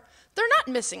 or they're not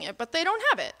missing it, but they don't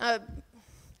have it.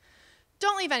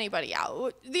 Don't leave anybody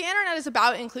out. The internet is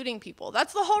about including people.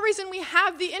 That's the whole reason we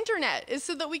have the internet, is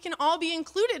so that we can all be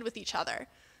included with each other.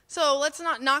 So let's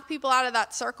not knock people out of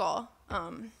that circle. But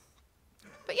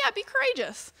yeah, be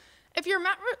courageous. If you're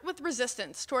met with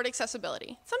resistance toward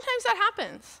accessibility, sometimes that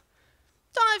happens.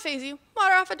 Don't let it faze you.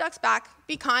 Water off a duck's back.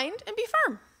 Be kind and be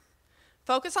firm.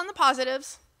 Focus on the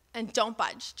positives and don't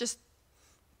budge. Just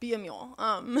be a mule.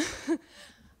 I'm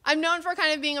known for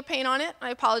kind of being a pain on it.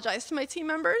 I apologize to my team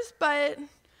members, but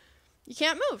you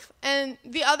can't move. And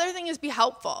the other thing is be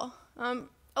helpful.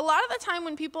 A lot of the time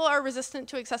when people are resistant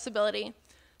to accessibility,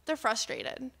 they're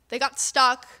frustrated. They got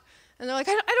stuck, and they're like,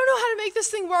 I don't know how to make this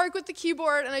thing work with the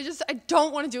keyboard, and I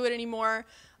don't want to do it anymore.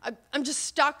 I'm just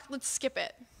stuck. Let's skip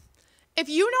it. If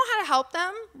you know how to help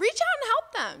them, reach out and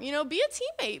help them. Be a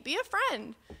teammate, be a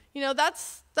friend.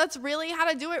 That's really how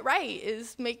to do it right,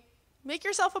 is make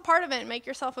yourself a part of it and make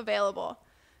yourself available.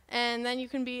 And then you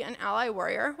can be an ally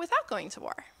warrior without going to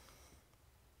war.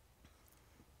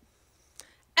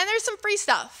 And there's some free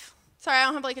stuff. Sorry, I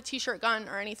don't have like a t-shirt gun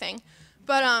or anything.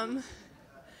 But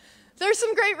there's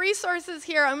some great resources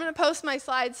here. I'm going to post my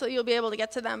slides so you'll be able to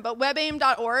get to them. But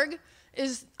webaim.org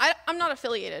is, I'm not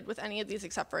affiliated with any of these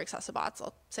except for Accessibots.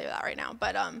 I'll say that right now.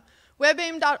 But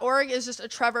webaim.org is just a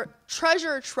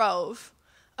treasure trove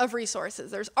of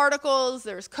resources. There's articles,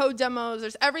 there's code demos,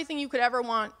 there's everything you could ever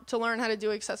want to learn how to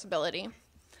do accessibility.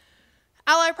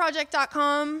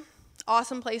 allyproject.com,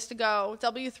 awesome place to go.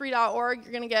 w3.org,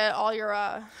 you're going to get all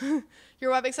your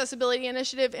your web accessibility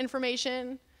initiative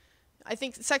information. I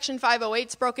think section 508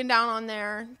 is broken down on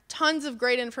there. Tons of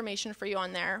great information for you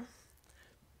on there.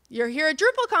 You're here at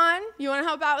DrupalCon. You want to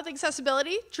help out with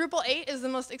accessibility? Drupal 8 is the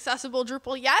most accessible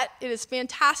Drupal yet. It is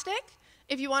fantastic.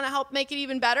 If you want to help make it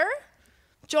even better,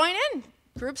 join in.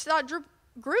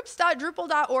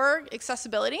 Groups.drupal.org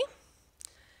accessibility.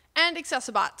 And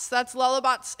Accessibots. That's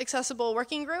Lullabot's accessible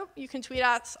working group. You can tweet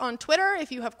us on Twitter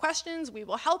if you have questions. We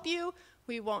will help you.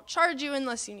 We won't charge you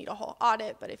unless you need a whole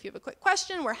audit, but if you have a quick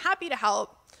question, we're happy to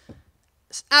help.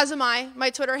 As am I. My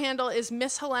Twitter handle is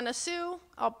Miss Helena Sue.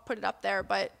 I'll put it up there,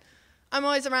 but I'm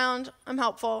always around. I'm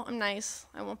helpful. I'm nice.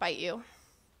 I won't bite you.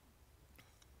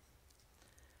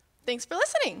 Thanks for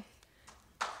listening.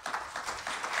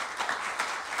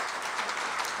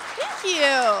 Thank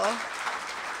you.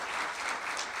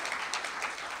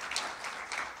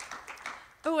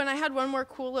 Oh, and I had one more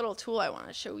cool little tool I want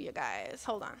to show you guys.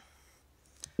 Hold on.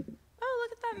 Oh,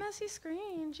 look at that messy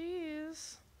screen.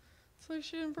 Jeez. It's like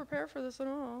she didn't prepare for this at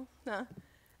all. No.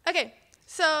 Okay,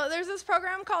 so there's this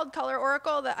program called Color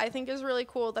Oracle that I think is really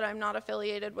cool that I'm not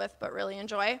affiliated with but really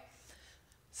enjoy.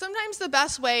 Sometimes the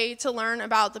best way to learn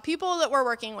about the people that we're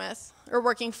working with or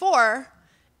working for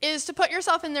is to put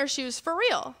yourself in their shoes for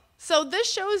real. So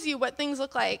this shows you what things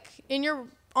look like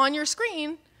on your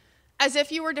screen as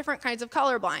if you were different kinds of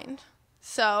colorblind.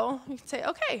 So you can say,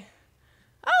 okay,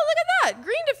 oh, look at that,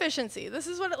 green deficiency. This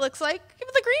is what it looks like. Give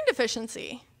it the green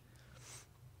deficiency.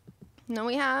 And then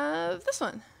we have this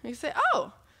one. We can say,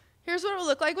 oh, here's what it would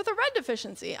look like with a red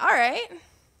deficiency. All right.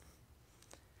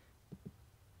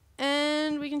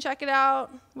 And we can check it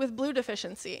out with blue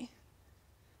deficiency.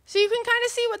 So you can kind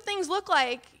of see what things look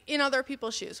like in other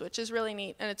people's shoes, which is really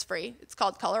neat, and it's free. It's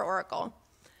called Color Oracle.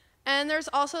 And there's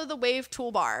also the Wave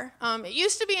toolbar. It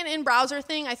used to be an in-browser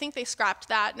thing. I think they scrapped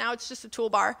that. Now it's just a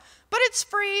toolbar. But it's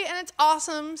free, and it's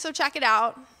awesome, so check it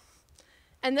out.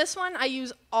 And this one I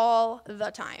use all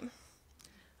the time.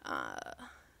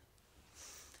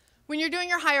 When you're doing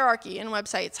your hierarchy in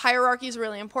websites, hierarchy is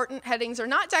really important. Headings are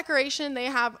not decoration. They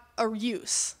have a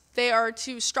use. They are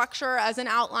to structure as an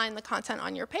outline the content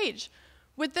on your page.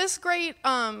 With this great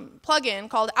plugin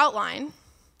called Outline,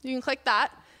 you can click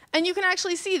that, and you can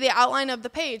actually see the outline of the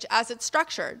page as it's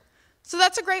structured. So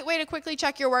that's a great way to quickly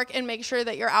check your work and make sure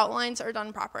that your outlines are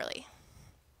done properly.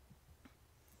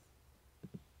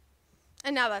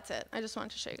 And now that's it. I just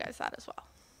wanted to show you guys that as well.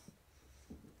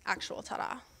 Actual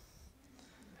ta-da.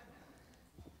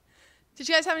 Did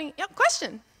you guys have any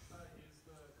question? Is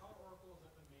the color oracle, is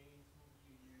that the main tool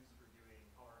you use for doing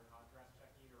color and contrast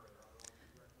checking, or are there other ones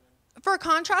you recommend? For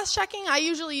contrast checking, I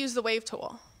usually use the wave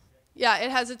tool. Yeah,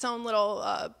 it has its own little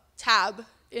tab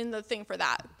in the thing for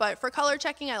that. But for color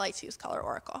checking, I like to use Color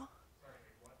Oracle. Sorry,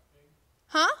 what thing?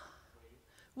 Huh?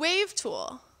 Wave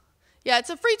tool. Yeah, it's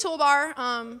a free toolbar.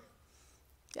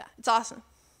 Yeah, it's awesome.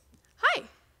 Hi.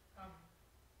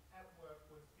 At work,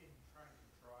 we've been trying to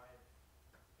drive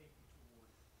people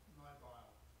towards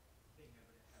mobile, being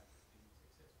able to have things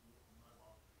accessible on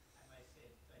mobile, and they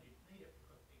said they didn't need it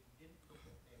because people didn't look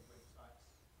at their websites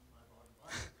on mobile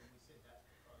devices, and we said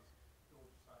that's because your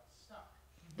sites suck.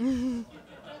 And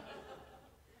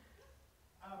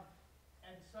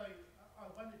so I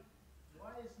wondered,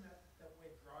 why isn't it that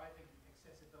we're driving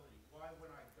accessibility? Why,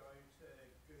 when I go to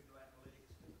Google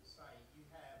Analytics, does it say you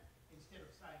have, instead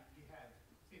of saying you have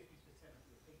 50% of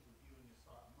your people viewing your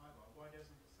site on mobile, why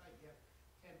doesn't it say you have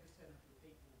 10% of your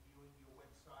people viewing your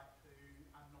website who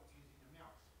are not using a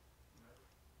mouse? You know,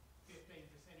 15%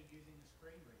 are using a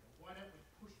screen reader. Why don't we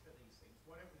push for these things?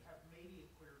 Why don't we have media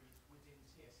queries within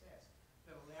CSS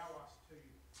that allow us to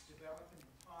develop an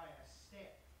entire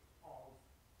set of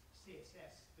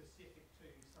CSS specific to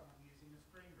someone using a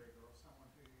screen reader or someone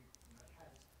who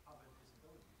has other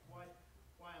disabilities? Why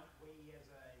aren't we as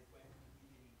a web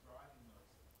community driving those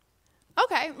things?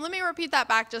 Okay, let me repeat that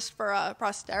back just for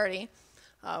posterity.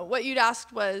 What you'd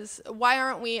asked was, why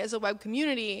aren't we as a web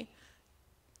community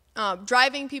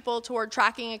driving people toward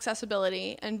tracking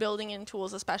accessibility and building in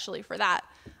tools especially for that?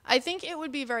 I think it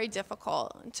would be very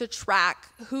difficult to track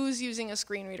who's using a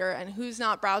screen reader and who's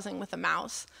not browsing with a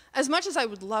mouse. As much as I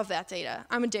would love that data,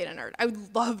 I'm a data nerd, I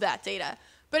would love that data.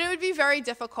 But it would be very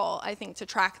difficult, I think, to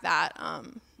track that,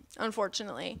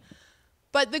 unfortunately.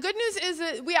 But the good news is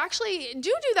that we actually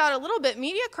do that a little bit.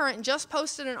 Media Current just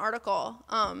posted an article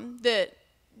that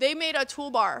they made a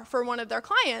toolbar for one of their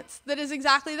clients that is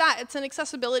exactly that. It's an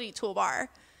accessibility toolbar.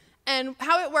 And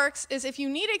how it works is if you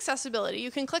need accessibility, you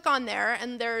can click on there,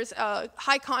 and there's a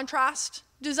high contrast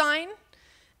design.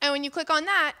 And when you click on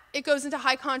that, it goes into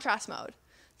high contrast mode.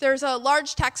 There's a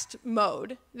large text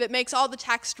mode that makes all the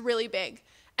text really big.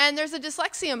 And there's a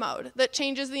dyslexia mode that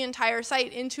changes the entire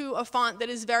site into a font that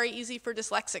is very easy for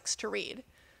dyslexics to read.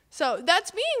 So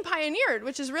that's being pioneered,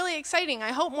 which is really exciting.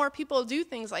 I hope more people do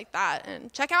things like that.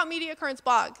 And check out Media Current's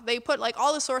blog. They put like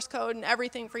all the source code and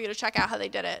everything for you to check out how they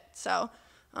did it. So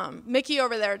Mickey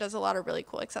over there does a lot of really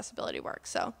cool accessibility work.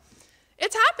 So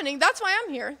it's happening. That's why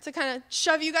I'm here, to kind of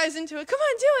shove you guys into it. Come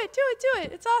on, do it, do it, do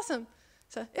it. It's awesome.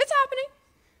 So it's happening.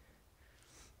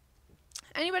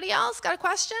 Anybody else got a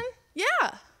question? Yeah. Do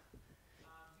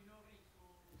you know of any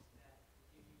tools that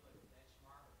give you like a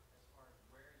benchmark as far as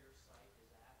where your site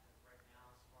is at right now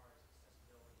as far as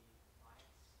accessibility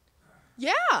compliance?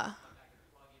 Yeah. Like I could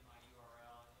plug in my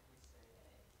URL and it would say,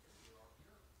 hey, your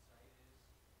site is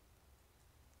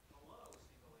below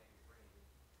single A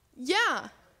rated. Yeah.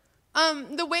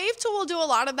 The Wave tool will do a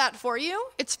lot of that for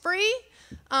you. It's free.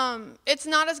 It's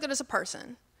not as good as a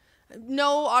person.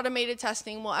 No automated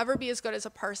testing will ever be as good as a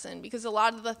person because a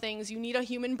lot of the things you need a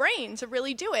human brain to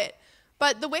really do it.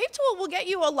 But the Wave tool will get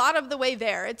you a lot of the way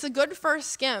there. It's a good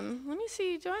first skim. Let me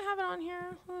see, do I have it on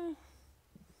here? I'm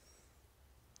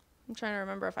trying to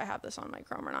remember if I have this on my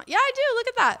Chrome or not. Yeah, I do, look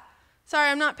at that. Sorry,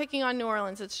 I'm not picking on New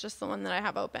Orleans, it's just the one that I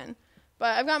have open.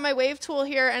 But I've got my Wave tool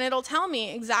here and it'll tell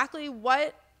me exactly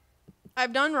what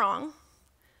I've done wrong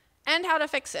and how to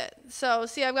fix it. So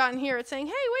see, I've gotten here, it's saying,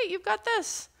 hey, wait, you've got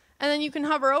this. And then you can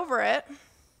hover over it.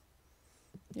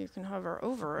 You can hover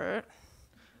over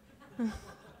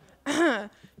it.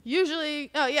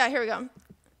 Usually, oh yeah, here we go. Usually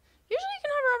you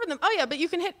can hover over them. Oh yeah, but you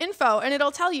can hit info and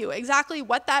it'll tell you exactly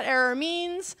what that error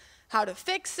means, how to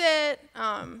fix it,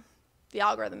 the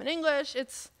algorithm in English.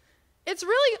 It's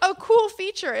really a cool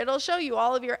feature. It'll show you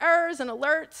all of your errors and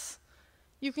alerts.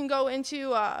 You can go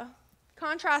into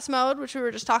contrast mode, which we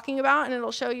were just talking about, and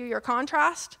it'll show you your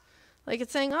contrast. Like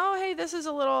it's saying, oh, hey, this is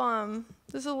a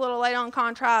little light on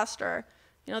contrast, or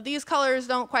these colors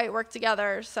don't quite work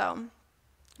together, so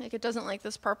like it doesn't like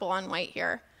this purple on white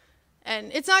here.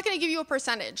 And it's not going to give you a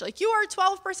percentage, like you are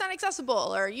 12%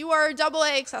 accessible or you are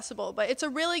AA accessible, but it's a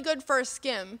really good first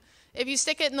skim. If you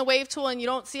stick it in the Wave tool and you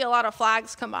don't see a lot of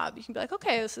flags come up, you can be like,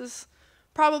 okay, this is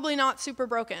probably not super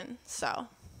broken. So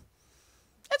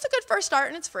it's a good first start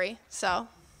and it's free. So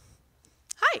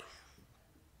hi.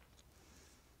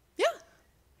 Yeah.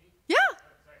 Yeah.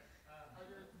 Sorry.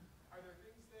 Are there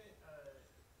things that,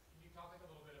 can you talk like a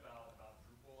little bit about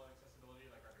Drupal and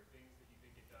accessibility? Like, are there things that you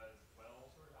think it does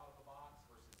well sort of out of the box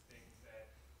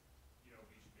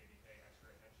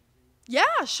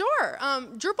Yeah, sure.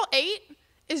 Drupal 8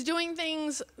 is doing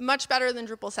things much better than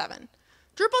Drupal 7.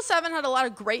 Drupal 7 had a lot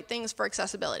of great things for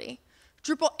accessibility.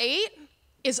 Drupal 8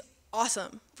 is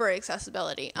awesome for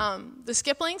accessibility. The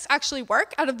skip links actually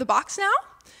work out of the box now.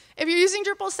 If you're using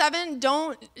Drupal 7,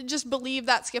 don't just believe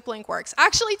that skip link works.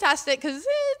 Actually test it, because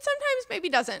it sometimes maybe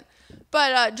doesn't.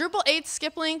 But Drupal 8's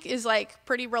skip link is like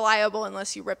pretty reliable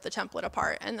unless you rip the template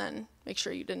apart, and then make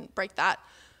sure you didn't break that.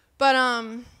 But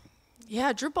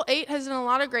yeah, Drupal 8 has done a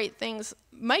lot of great things.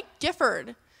 Mike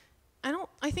Gifford,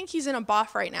 I think he's in a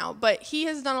BOF right now, but he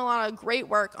has done a lot of great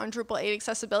work on Drupal 8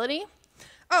 accessibility.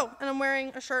 Oh, and I'm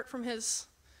wearing a shirt from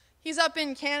he's up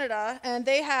in Canada, and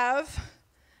they have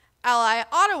Ally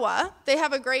Ottawa. They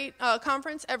have a great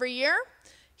conference every year.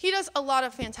 He does a lot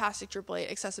of fantastic Drupal 8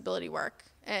 accessibility work,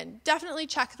 and definitely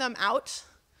check them out.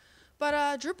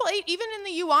 But Drupal 8, even in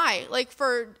the UI, like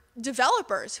for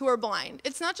developers who are blind,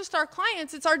 it's not just our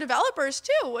clients, it's our developers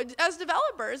too. As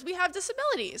developers, we have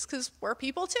disabilities because we're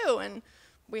people too, and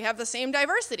we have the same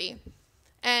diversity.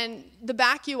 And the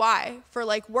back UI for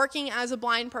like working as a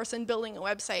blind person building a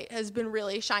website has been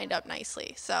really shined up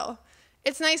nicely. So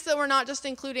it's nice that we're not just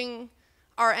including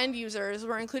our end users,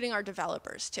 we're including our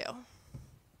developers too.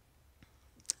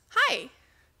 Hi.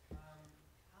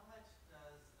 How much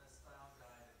does a style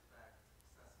guide affect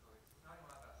accessibility? We're talking a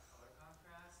lot about color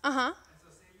contrast. Uh-huh. And so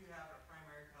say you have a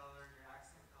primary color, your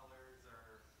accent colors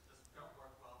just don't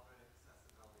work well for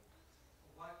accessibility.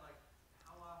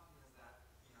 How often is that,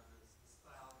 the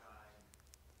style guide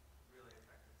really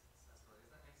affect accessibility?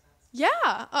 Does that make sense?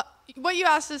 Yeah. What you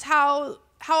asked is how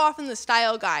often the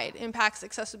style guide impacts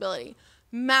accessibility.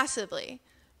 Massively.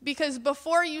 Because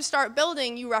before you start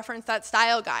building, you reference that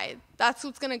style guide. That's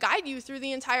what's going to guide you through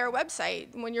the entire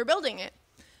website when you're building it.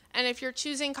 And if you're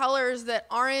choosing colors that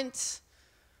aren't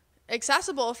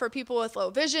accessible for people with low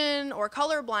vision or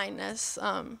color blindness,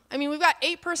 we've got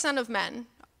 8% of men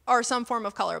are some form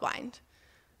of colorblind.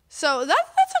 So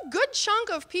that's a good chunk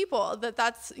of people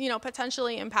that's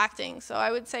potentially impacting. So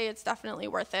I would say it's definitely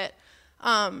worth it.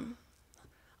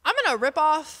 I'm going to rip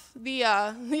off the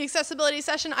accessibility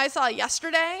session I saw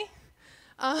yesterday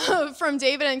from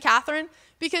David and Catherine,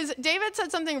 because David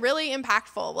said something really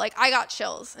impactful. Like, I got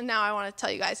chills, and now I want to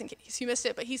tell you guys in case you missed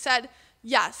it. But he said,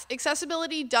 yes,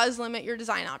 accessibility does limit your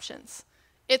design options.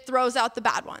 It throws out the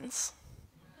bad ones.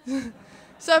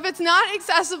 So if it's not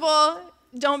accessible,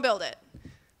 don't build it.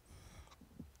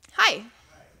 Hi.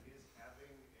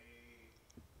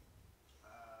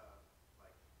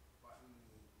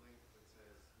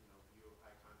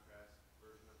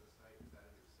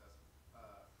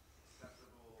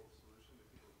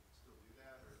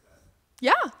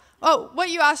 Yeah. Oh, what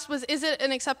you asked was, is it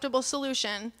an acceptable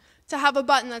solution to have a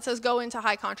button that says go into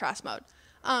high contrast mode?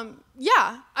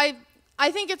 Yeah, I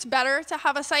think it's better to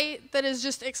have a site that is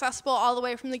just accessible all the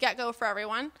way from the get-go for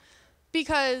everyone,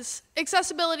 because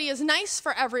accessibility is nice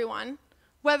for everyone,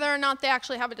 whether or not they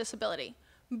actually have a disability.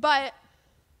 But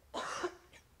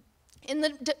in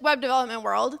the web development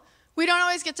world, we don't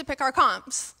always get to pick our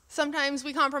comps. Sometimes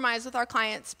we compromise with our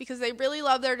clients because they really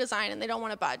love their design and they don't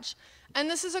want to budge. And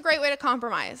this is a great way to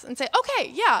compromise and say, okay,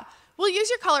 yeah, we'll use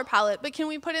your color palette, but can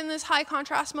we put in this high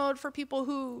contrast mode for people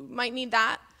who might need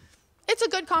that? It's a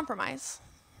good compromise.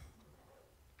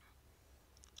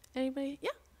 Anybody?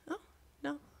 Yeah? Oh,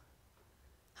 no?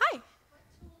 Hi. What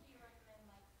tool do you recommend,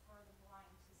 for the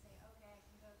blind to say, okay, I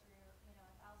can go through,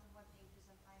 1,000 web pages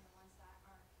and find the ones that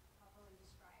aren't properly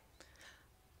described?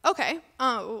 Okay.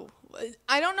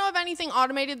 I don't know of anything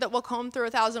automated that will comb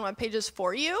through 1,000 web pages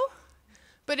for you.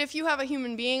 But if you have a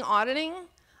human being auditing,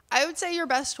 I would say your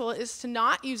best tool is to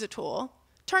not use a tool,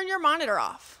 turn your monitor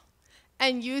off,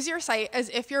 and use your site as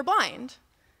if you're blind.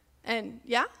 And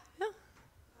yeah? Yeah.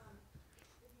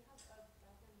 If you have a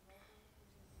backend developer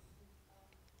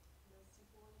who's the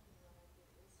SQL and a script to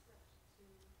search for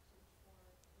images,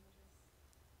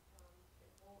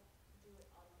 it won't do it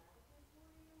automatically for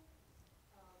you.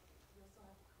 You'll still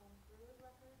have to comb through with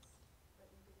records, but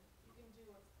you can do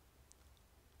it.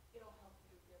 It'll help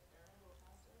you get there a little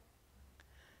faster.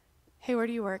 Hey, where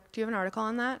do you work? Do you have an article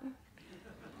on that?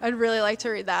 I'd really like to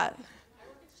read that. I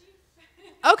work at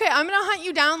Chief. Okay, I'm going to hunt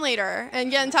you down later and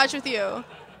get in touch with you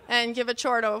and give a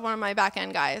chore to one of my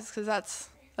back-end guys, because that's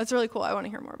really cool. I want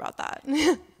to hear more about that.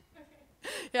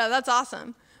 Yeah, that's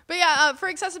awesome. But yeah, for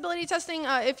accessibility testing,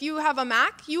 if you have a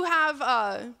Mac, you have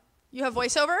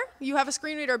VoiceOver. You have a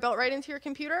screen reader built right into your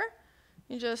computer.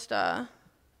 You just, oh,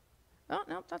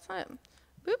 no, that's not it.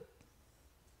 Boop.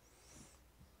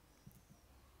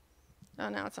 Oh,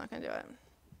 now it's not going to do it.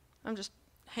 I'm just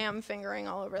ham-fingering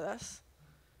all over this.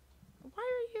 Why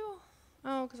are you?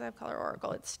 Oh, because I have Color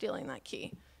Oracle. It's stealing that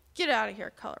key. Get out of here,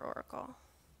 Color Oracle.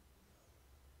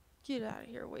 Get out of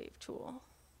here, Wave Tool.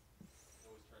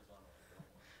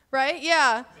 Right?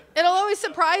 Yeah. It'll always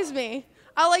surprise me.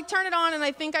 I'll like turn it on and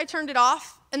I think I turned it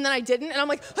off and then I didn't and I'm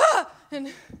like, ah!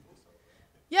 And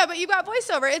yeah, but you got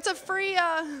VoiceOver. It's a free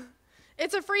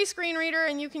screen reader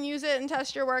and you can use it and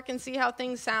test your work and see how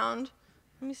things sound.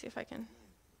 Let me see if I can.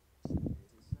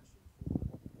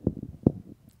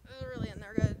 It's really in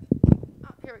there good.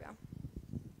 Oh, here we go.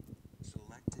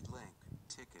 Selected link,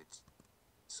 tickets.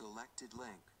 Selected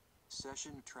link,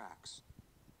 session tracks.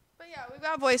 But yeah, we've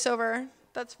got VoiceOver.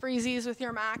 That's freezies with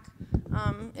your Mac.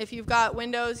 If you've got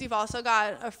Windows, you've also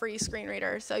got a free screen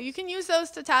reader. So you can use those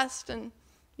to test, and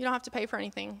you don't have to pay for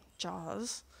anything.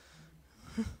 Jaws.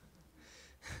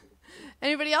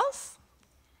 Anybody else?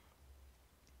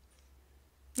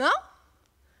 No?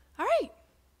 All right.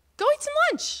 Go eat some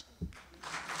lunch.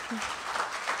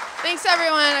 Thanks,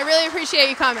 everyone. I really appreciate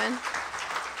you coming. And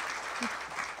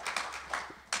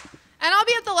I'll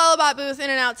be at the Lullabot booth in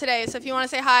and out today, so if you want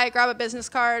to say hi, grab a business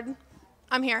card,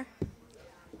 I'm here.